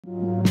Hi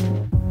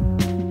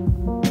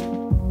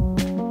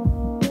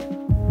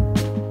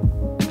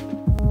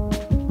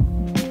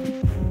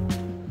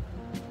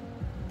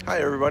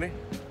everybody,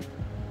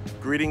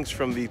 greetings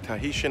from the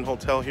Tahitian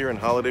Hotel here in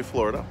Holiday,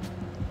 Florida.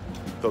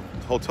 The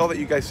hotel that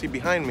you guys see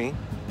behind me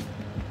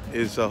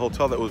is a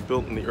hotel that was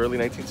built in the early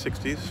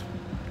 1960s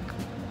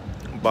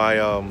by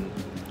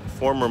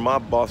former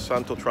mob boss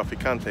Santo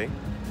Trafficante.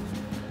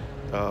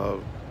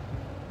 The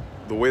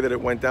way that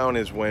it went down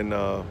is when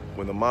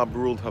the mob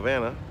ruled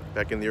Havana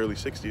back in the early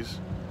 60s,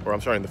 or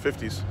I'm sorry, in the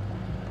 50s,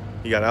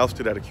 he got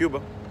ousted out of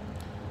Cuba.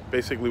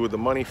 Basically with the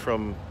money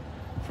from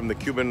the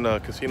Cuban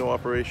casino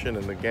operation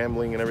and the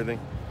gambling and everything,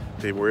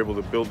 they were able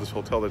to build this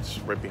hotel that's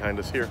right behind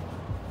us here,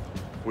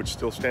 which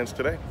still stands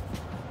today.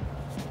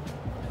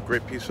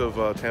 Great piece of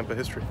Tampa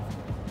history.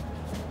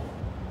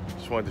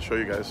 Just wanted to show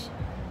you guys.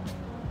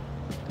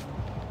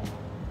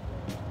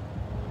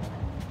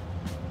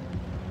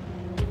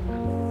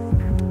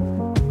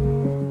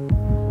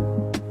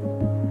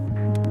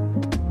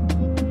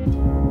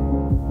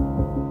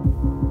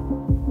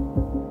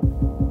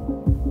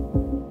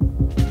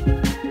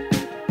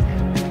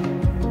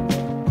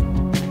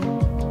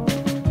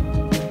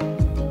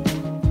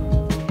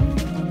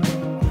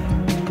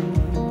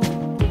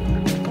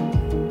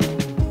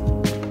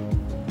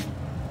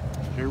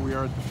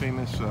 At the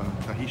famous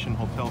Tahitian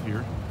Hotel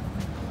here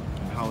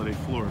in Holiday,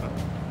 Florida.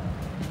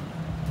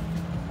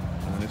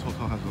 This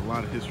hotel has a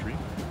lot of history.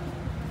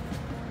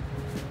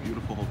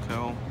 Beautiful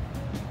hotel,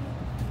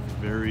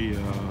 very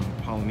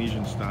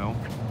Polynesian style,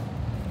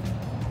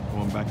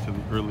 going back to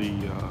the early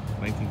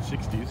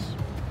 1960s.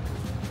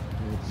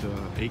 It's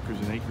acres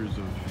and acres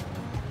of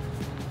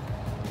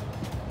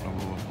a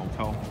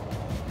hotel.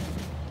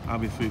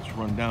 Obviously it's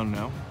run down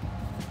now,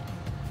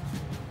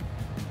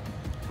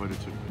 but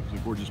it's a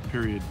gorgeous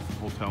period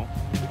hotel.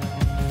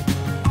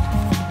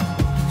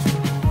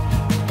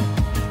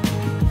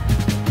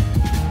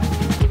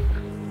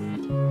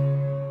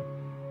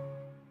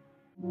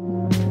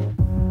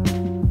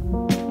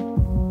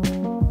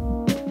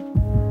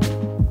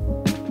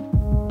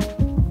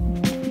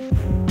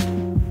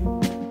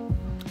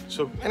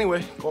 So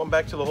anyway, going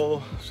back to the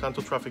whole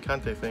Santo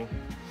Trafficante thing,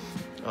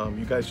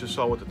 you guys just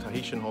saw what the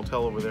Tahitian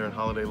Hotel over there in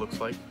Holiday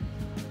looks like.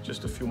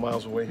 Just a few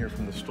miles away here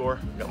from the store.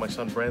 Got my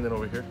son Brandon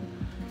over here.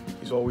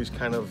 He's always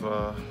kind of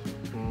a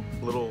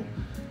little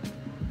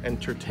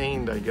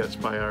entertained, I guess,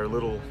 by our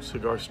little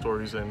cigar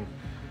stories and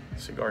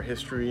cigar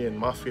history and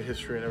Mafia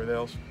history and everything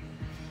else.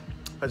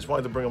 I just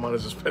wanted to bring him on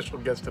as a special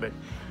guest today.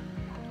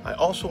 I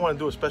also want to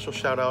do a special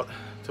shout out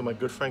to my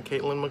good friend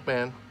Caitlin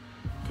McMahon,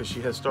 because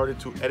she has started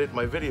to edit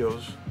my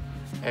videos,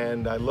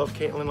 and I love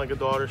Caitlin like a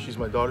daughter. She's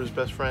my daughter's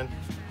best friend,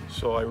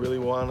 so I really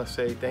want to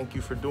say thank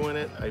you for doing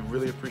it. I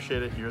really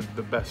appreciate it. You're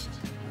the best.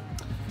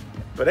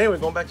 But anyway,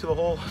 going back to the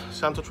whole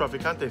Santo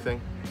Trafficante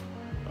thing,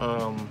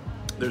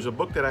 there's a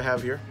book that I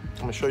have here.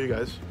 I'm gonna show you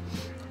guys.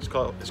 It's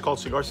called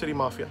Cigar City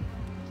Mafia.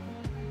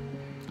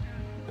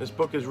 This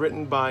book is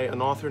written by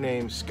an author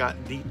named Scott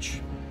Deach.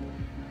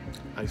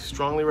 I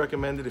strongly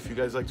recommend it if you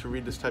guys like to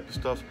read this type of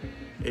stuff.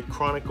 It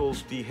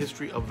chronicles the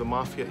history of the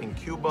Mafia in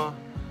Cuba,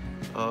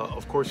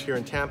 of course here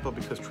in Tampa,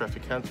 because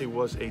Trafficante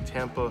was a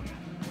Tampa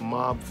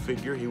mob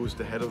figure. He was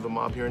the head of the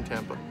mob here in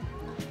Tampa.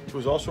 He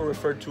was also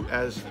referred to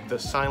as the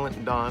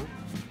Silent Don,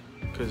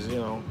 because, you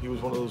know, he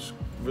was one of those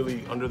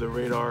really under the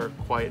radar,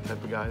 quiet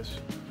type of guys.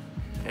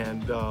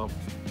 And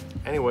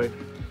anyway,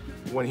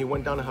 when he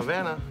went down to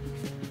Havana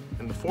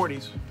in the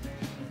 40s,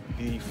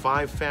 the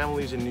 5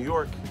 families in New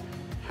York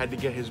had to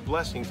get his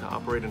blessing to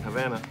operate in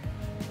Havana.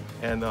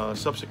 And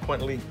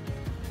subsequently,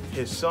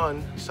 his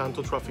son,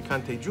 Santo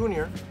Trafficante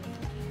Jr.,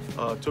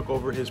 took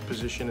over his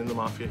position in the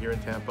Mafia here in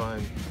Tampa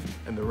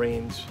and the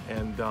reins.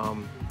 And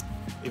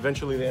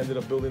eventually they ended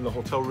up building the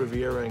Hotel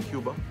Riviera in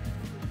Cuba.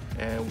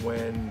 And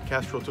when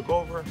Castro took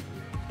over,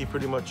 he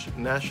pretty much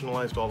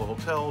nationalized all the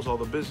hotels, all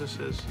the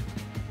businesses.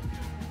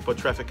 But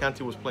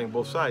Trafficante was playing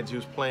both sides. He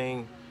was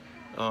playing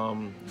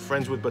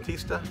friends with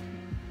Batista,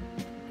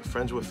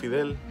 friends with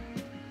Fidel.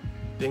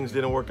 Things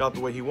didn't work out the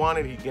way he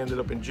wanted. He ended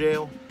up in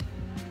jail.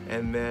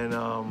 And then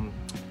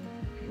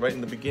right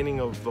in the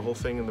beginning of the whole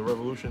thing in the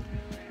revolution,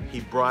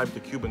 he bribed the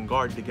Cuban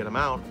guard to get him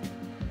out.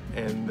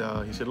 And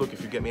he said, look,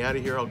 if you get me out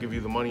of here, I'll give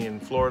you the money in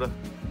Florida.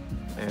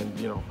 And,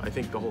 you know, I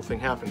think the whole thing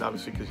happened,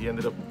 obviously, because he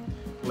ended up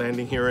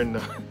landing here in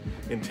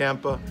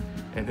Tampa.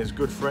 And his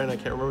good friend, I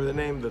can't remember the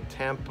name, the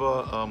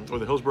Tampa, or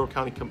the Hillsborough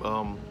County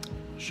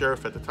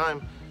sheriff at the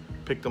time,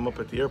 picked him up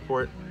at the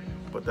airport.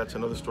 But that's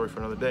another story for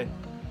another day.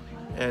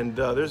 And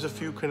there's a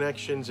few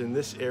connections in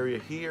this area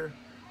here.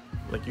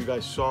 Like you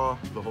guys saw,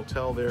 the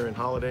hotel there in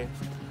Holiday.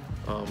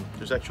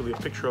 There's actually a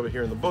picture of it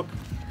here in the book.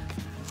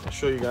 I'll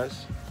show you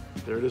guys.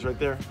 There it is right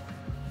there,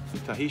 the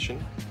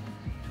Tahitian.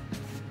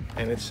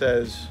 And it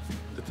says,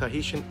 the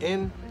Tahitian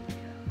Inn,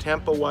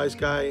 Tampa Wise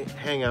Guy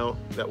Hangout,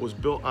 that was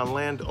built on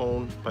land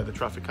owned by the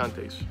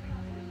Trafficantes.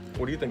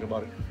 What do you think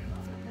about it?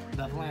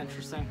 Definitely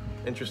interesting.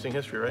 Interesting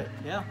history, right?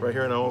 Yeah. Right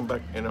here in our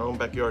own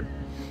backyard.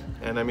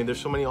 And I mean,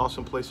 there's so many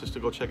awesome places to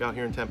go check out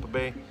here in Tampa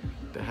Bay.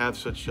 to have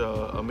such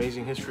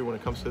amazing history when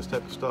it comes to this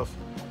type of stuff.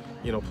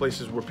 You know,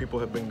 places where people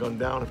have been gunned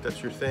down, if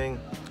that's your thing.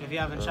 If you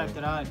haven't checked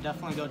it out,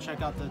 definitely go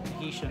check out the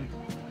Tahitian.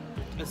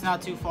 It's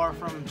not too far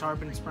from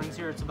Tarpon Springs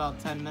here. It's about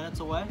 10 minutes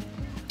away.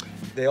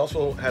 They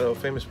also had a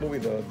famous movie,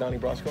 the Donnie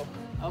Brasco.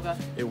 Okay.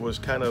 It was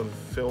kind of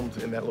filmed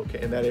in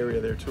that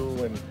area there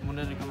too. And when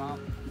did it come out?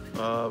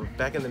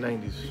 Back in the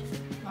 90s.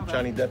 Okay.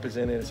 Johnny Depp is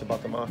in it. It's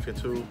about the Mafia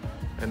too,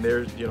 and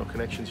there's, you know,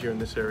 connections here in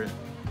this area.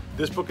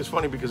 This book is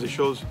funny because it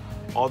shows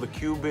all the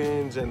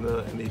Cubans and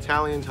the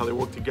Italians, how they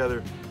work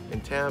together in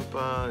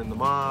Tampa, in the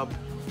mob,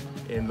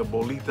 in the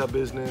bolita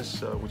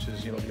business, which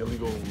is, you know, the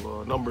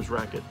illegal numbers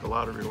racket, the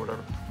lottery or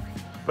whatever.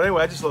 But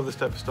anyway, I just love this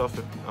type of stuff.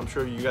 I'm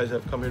sure you guys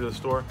have come here to the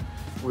store.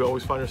 We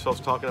always find ourselves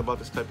talking about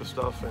this type of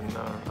stuff, and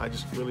I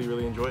just really,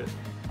 really enjoy it.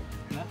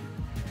 Yeah.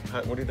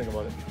 What do you think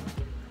about it?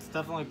 It's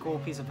definitely a cool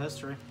piece of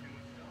history.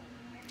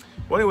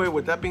 Well, anyway,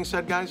 with that being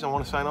said, guys, I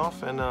want to sign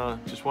off, and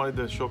just wanted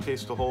to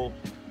showcase the whole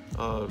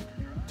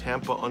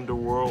Tampa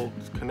underworld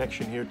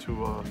connection here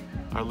to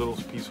our little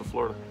piece of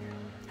Florida.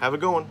 Have a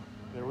good one.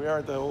 There we are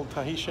at the old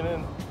Tahitian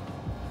Inn.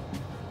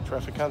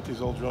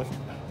 Trafficante's old joint.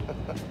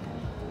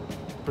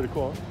 Pretty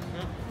cool, huh?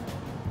 Yeah.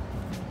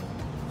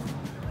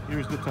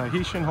 Here's the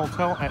Tahitian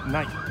Hotel at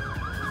night.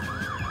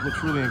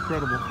 Looks really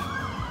incredible.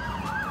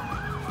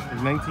 A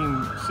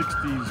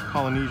 1960s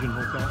Polynesian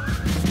hotel.